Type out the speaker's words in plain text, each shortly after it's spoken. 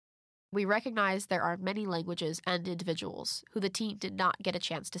We recognize there are many languages and individuals who the team did not get a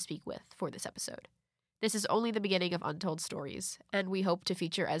chance to speak with for this episode. This is only the beginning of Untold Stories, and we hope to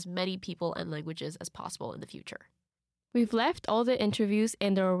feature as many people and languages as possible in the future. We've left all the interviews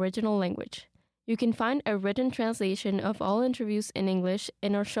in their original language. You can find a written translation of all interviews in English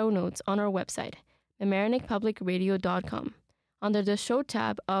in our show notes on our website, mamaroneckpublicradio.com, under the show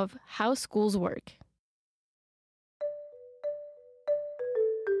tab of How Schools Work.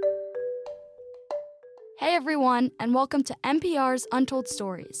 Hey everyone, and welcome to NPR's Untold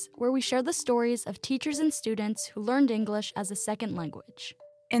Stories, where we share the stories of teachers and students who learned English as a second language.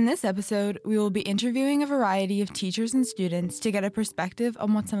 In this episode, we will be interviewing a variety of teachers and students to get a perspective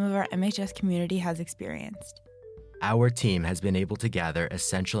on what some of our MHS community has experienced. Our team has been able to gather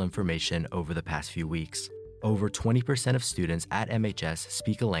essential information over the past few weeks. Over 20% of students at MHS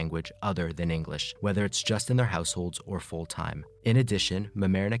speak a language other than English, whether it's just in their households or full-time. In addition,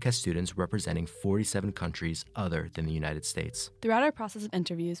 Mamaroneck has students representing 47 countries other than the United States. Throughout our process of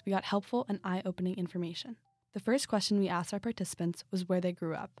interviews, we got helpful and eye-opening information. The first question we asked our participants was where they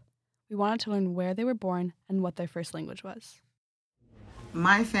grew up. We wanted to learn where they were born and what their first language was.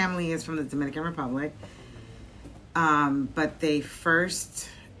 My family is from the Dominican Republic, but they first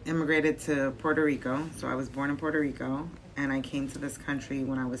immigrated to Puerto Rico. So I was born in Puerto Rico, and I came to this country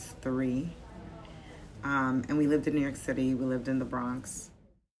when I was 3. And we lived in New York City. We lived in the Bronx.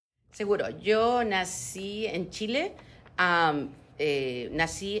 Seguro. Yo nací en Chile,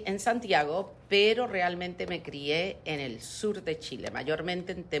 nací en Santiago, pero realmente me crié en el sur de Chile,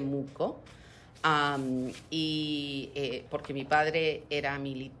 mayormente en Temuco, porque mi padre era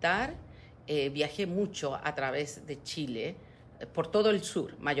militar, viajé mucho a través de Chile, por todo el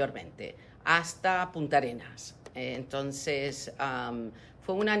sur mayormente, hasta Punta Arenas. Entonces,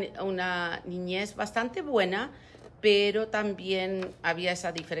 fue una niñez bastante buena, pero también había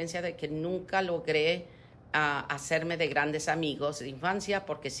esa diferencia de que nunca logré hacerme de grandes amigos de infancia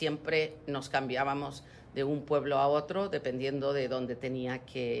porque siempre nos cambiábamos de un pueblo a otro dependiendo de dónde tenía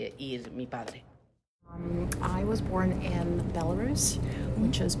que ir mi padre. I was born in Belarus,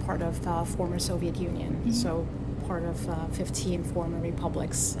 which is part of the former Soviet Union, so part of 15 former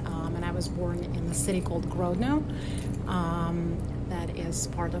republics, and I was born in a city called Grodno, that is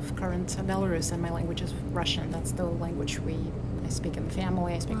part of current Belarus, and my language is Russian. That's the language I speak in the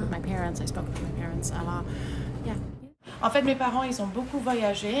family, I speak with my parents, I spoke with my parents, yeah. En fait, mes parents, ils ont beaucoup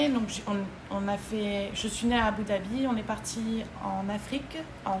voyagé, donc je suis née à Abu Dhabi, on est parti en Afrique,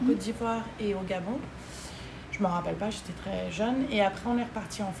 en Côte d'Ivoire et au Gabon. Je me rappelle pas, j'étais très jeune, et après on est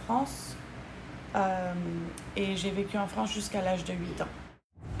reparti en France, et j'ai vécu en France jusqu'à l'âge de 8 ans.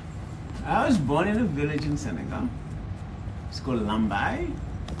 I was born in a village in Senegal. It's called Lambaye,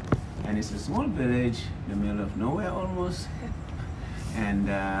 and it's a small village in the middle of nowhere almost. And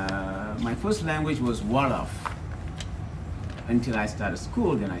my first language was Wolof. Until I started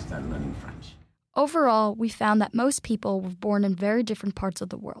school, then I started learning French. Overall, we found that most people were born in very different parts of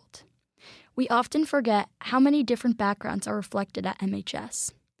the world. We often forget how many different backgrounds are reflected at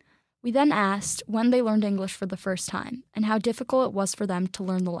MHS. We then asked when they learned English for the first time and how difficult it was for them to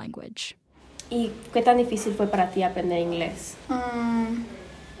learn the language. ¿Y qué tan difícil fue para ti aprender inglés?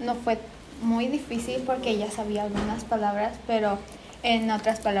 No fue muy difícil porque ya sabía algunas palabras, pero en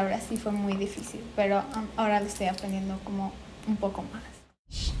otras palabras sí fue muy difícil. Pero ahora lo estoy aprendiendo como un poco más.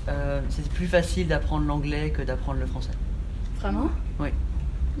 C'est plus facile d'apprendre l'anglais que d'apprendre le français. Vraiment? Oui.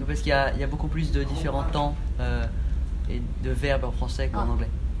 Parce qu'il y a beaucoup plus de différents temps et de verbes en français qu'en anglais.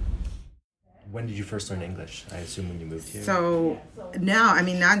 When did you first learn English? I assume when you moved here? So, not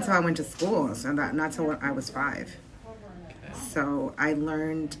until I went to school, so not until I was 5. Okay. So I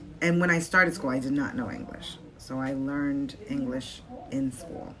learned, and when I started school, I did not know English. So I learned English in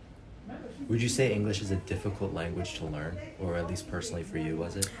school. Would you say English is a difficult language to learn, or at least personally for you,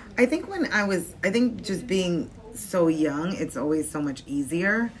 was it? I think just being so young, it's always so much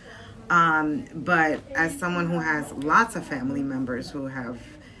easier. But as someone who has lots of family members who have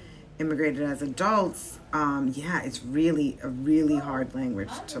immigrated as adults, it's really a really hard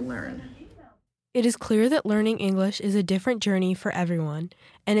language to learn. It is clear that learning English is a different journey for everyone,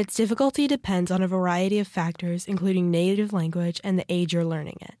 and its difficulty depends on a variety of factors, including native language and the age you're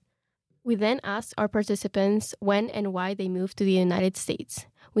learning it. We then asked our participants when and why they moved to the United States.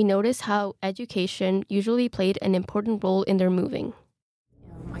 We noticed how education usually played an important role in their moving.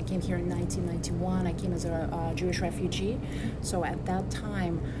 I came here in 1991. I came as a Jewish refugee. So at that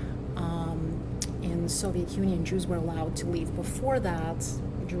time, in the Soviet Union, Jews were allowed to leave. Before that,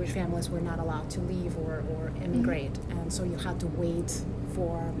 Jewish families were not allowed to leave or immigrate. And so you had to wait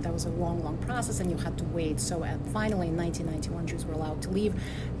that was a long process, and you had to wait. So finally, in 1991, Jews were allowed to leave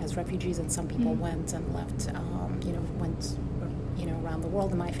as refugees, and some people went and left, around the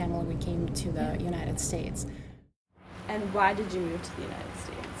world. In my family, we came to the United States. And why did you move to the United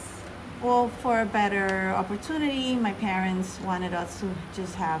States? Well, for a better opportunity. My parents wanted us to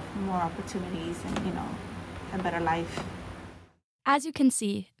just have more opportunities and, a better life. As you can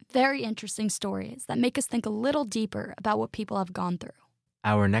see, very interesting stories that make us think a little deeper about what people have gone through.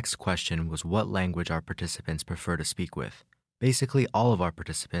 Our next question was what language our participants prefer to speak with. Basically, all of our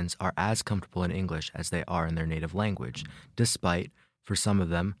participants are as comfortable in English as they are in their native language, despite, for some of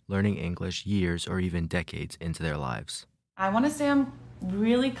them, learning English years or even decades into their lives. I want to say I'm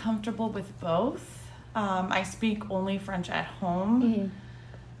really comfortable with both. I speak only French at home.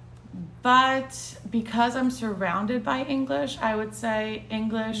 But because I'm surrounded by English, I would say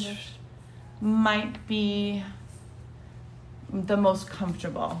English might be the most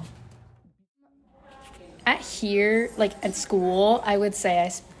comfortable. At school, I would say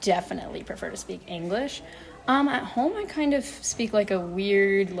I definitely prefer to speak English. At home, I kind of speak like a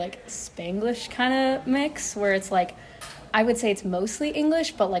weird, Spanglish kind of mix, where it's I would say it's mostly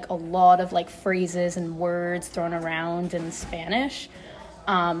English, but a lot of phrases and words thrown around in Spanish.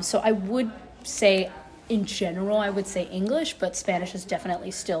 So I would say, in general, I would say English, but Spanish is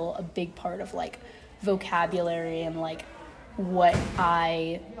definitely still a big part of vocabulary and what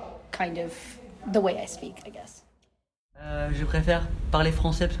I the way I speak, I guess. Je préfère parler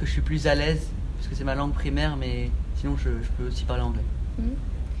français parce que je suis plus à l'aise, parce que c'est ma langue primaire, mais sinon je peux aussi parler anglais.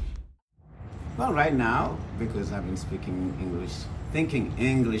 Well, right now, because I've been thinking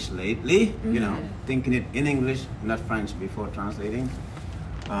English lately, thinking it in English, not French before translating,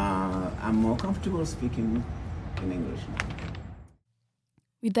 I'm more comfortable speaking in English now.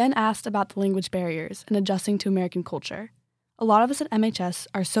 We then asked about the language barriers and adjusting to American culture. A lot of us at MHS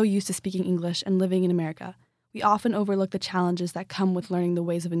are so used to speaking English and living in America, we often overlook the challenges that come with learning the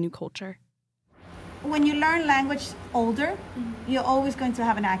ways of a new culture. When you learn language older, you're always going to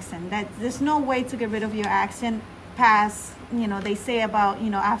have an accent. There's no way to get rid of your accent past, they say about,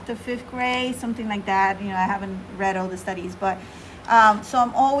 after 5th grade, something like that. I haven't read all the studies, but so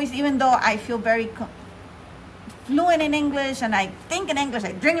I'm always, even though I feel very fluent in English and I think in English,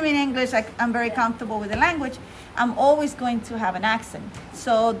 I dream in English, I'm very comfortable with the language, I'm always going to have an accent.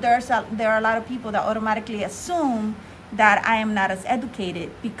 So there are a lot of people that automatically assume that I am not as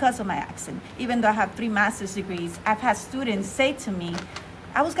educated because of my accent. Even though I have 3 master's degrees, I've had students say to me,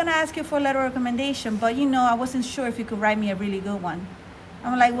 I was gonna ask you for a letter of recommendation, but I wasn't sure if you could write me a really good one.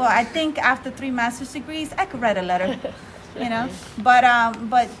 I'm like, well, I think after 3 master's degrees, I could write a letter,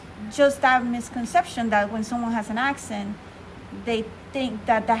 But just that misconception that when someone has an accent, they think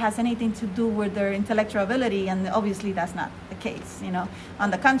that has anything to do with their intellectual ability, and obviously that's not the case, On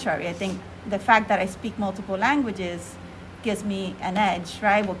the contrary, I think the fact that I speak multiple languages gives me an edge,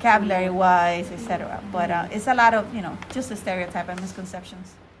 right, vocabulary-wise, etc. But it's a lot of, just a stereotype and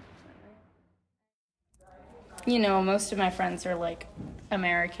misconceptions. Most of my friends are,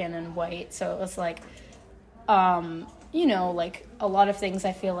 American and white, so it was a lot of things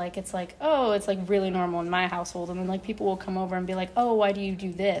I feel like it's it's really normal in my household, and then people will come over and be like, oh, why do you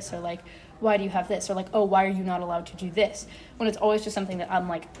do this, or why do you have this, or oh, why are you not allowed to do this, when it's always just something that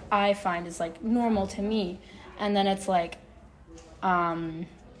I find is normal to me. And then it's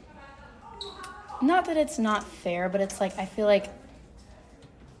not that it's not fair, but it's I feel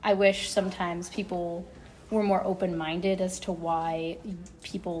I wish sometimes people were more open-minded as to why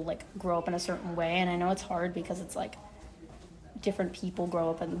people grow up in a certain way. And I know it's hard because it's different people grow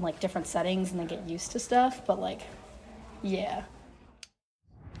up in different settings and they get used to stuff, but yeah.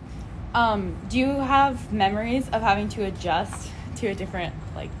 Do you have memories of having to adjust to a different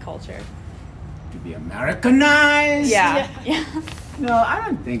culture? To be Americanized? Yeah. No, I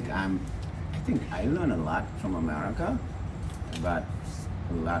don't think I think I learn a lot from America about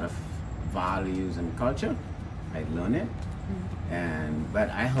a lot of values and culture. I learn it, but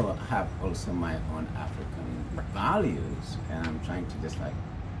I have also my own African values, and I'm trying to just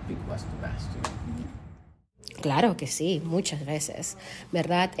pick what's the best. Claro que sí, muchas veces,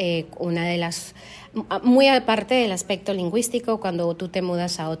 ¿verdad? Una de las, muy aparte del aspecto lingüístico, cuando tú te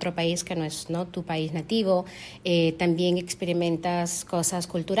mudas a otro país que no es tu país nativo, también experimentas cosas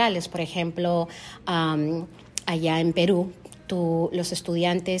culturales. Por ejemplo, allá en Perú, los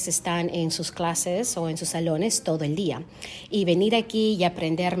estudiantes están en sus clases o en sus salones todo el día. Y venir aquí y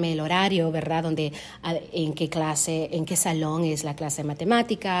aprenderme el horario, ¿verdad? En qué salón es la clase de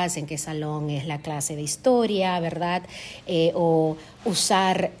matemáticas, en qué salón es la clase de historia, ¿verdad? O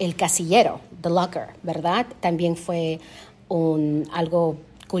usar el casillero, the locker, ¿verdad? También fue algo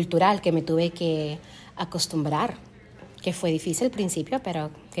cultural que me tuve que acostumbrar, que fue difícil al principio,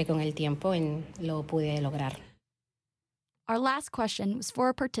 pero que con el tiempo lo pude lograr. Our last question was for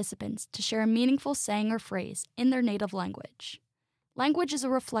our participants to share a meaningful saying or phrase in their native language. Language is a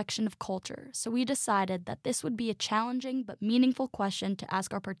reflection of culture, so we decided that this would be a challenging but meaningful question to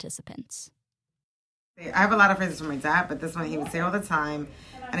ask our participants. I have a lot of phrases from my dad, but this one he would say all the time,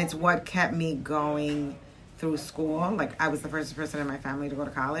 and it's what kept me going through school. Like, I was the first person in my family to go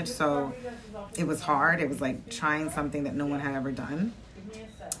to college, so it was hard. It was like trying something that no one had ever done.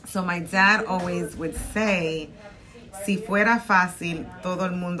 So my dad always would say, si fuera fácil, todo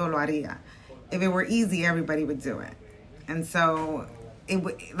el mundo lo haría. If it were easy, everybody would do it. And so it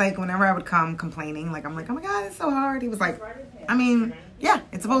would, like, whenever I would come complaining, like, I'm like, oh my God, it's so hard. He was like, I mean, yeah,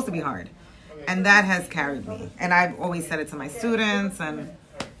 it's supposed to be hard. And that has carried me. And I've always said it to my students. And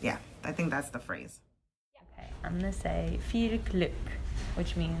yeah, I think that's the phrase. Okay, I'm going to say viel Glück,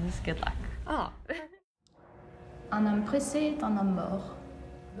 which means good luck. Oh. Un homme pressé est un homme mort.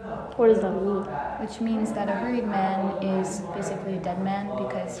 What does that mean? Which means that a hurried man is basically a dead man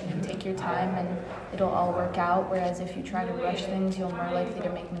because you can take your time and it'll all work out, whereas if you try to rush things, you're more likely to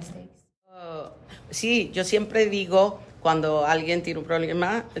make mistakes. Sí, yo siempre digo, cuando alguien tiene un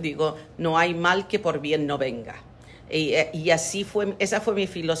problema, digo, no hay mal que por bien no venga. Y así fue, esa fue mi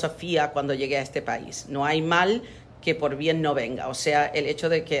filosofía cuando llegué a este país. No hay mal que por bien no venga. O sea, el hecho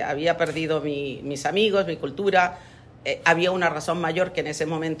de que había perdido mis amigos, mi cultura, había una razón mayor que en ese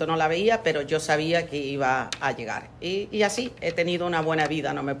momento no la veía, pero yo sabía que iba a llegar. Y así he tenido una buena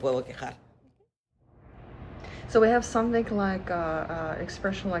vida, no me puedo quejar. So we have something like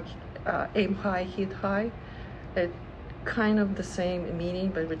expression like aim high, hit high. It kind of the same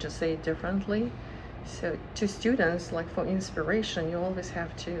meaning, but we just say it differently. So to students, like for inspiration, you always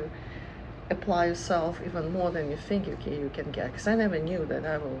have to apply yourself even more than you think you can get. Because I never knew that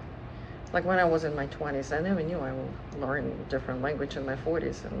I will, like when I was in my 20s, I never knew I will learn a different language in my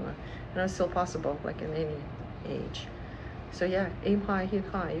 40s. And it's still possible, like in any age. So yeah, aim high, hit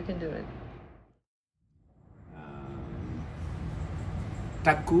high, you can do it.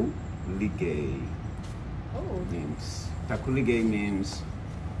 Taku ligay. Taku ligay means,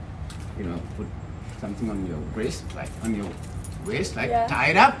 put something on your wrist, like on your waist, like tie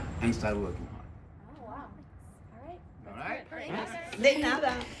it up and start working hard. Oh, wow. All right? De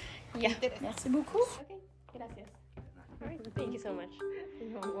nada. Yeah. Merci beaucoup. Okay, gracias. All right, thank you so much.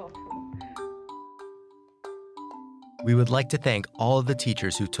 You're welcome. We would like to thank all of the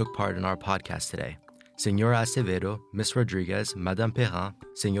teachers who took part in our podcast today. Senora Acevedo, Ms. Rodriguez, Madame Perrin,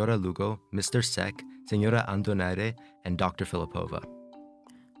 Senora Lugo, Mr. Sek, Senora Andonare, and Dr. Filipova.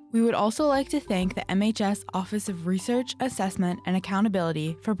 We would also like to thank the MHS Office of Research, Assessment, and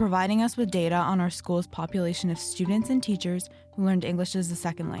Accountability for providing us with data on our school's population of students and teachers who learned English as a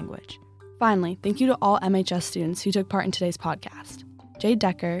second language. Finally, thank you to all MHS students who took part in today's podcast. Jade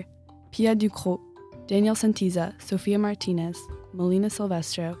Decker, Pia Ducrot, Daniel Santiza, Sofia Martinez, Melina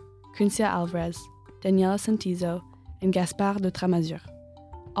Silvestro, Crincia Alvarez, Daniela Santizo, and Gaspard de Tramazur.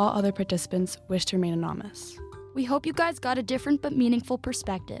 All other participants wish to remain anonymous. We hope you guys got a different but meaningful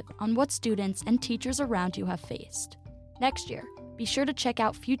perspective on what students and teachers around you have faced. Next year, be sure to check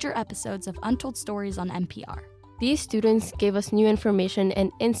out future episodes of Untold Stories on NPR. These students gave us new information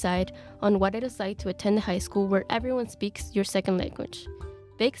and insight on what it is like to attend a high school where everyone speaks your second language.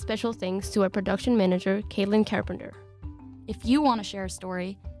 Big special thanks to our production manager, Caitlin Carpenter. If you want to share a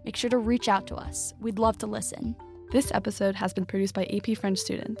story, make sure to reach out to us. We'd love to listen. This episode has been produced by AP French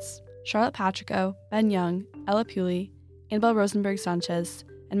students Charlotte Patrico, Ben Young, Ella Puli, Annabelle Rosenberg-Sanchez,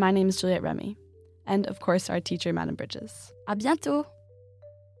 and my name is Juliette Remy. And, of course, our teacher, Madam Bridges. À bientôt!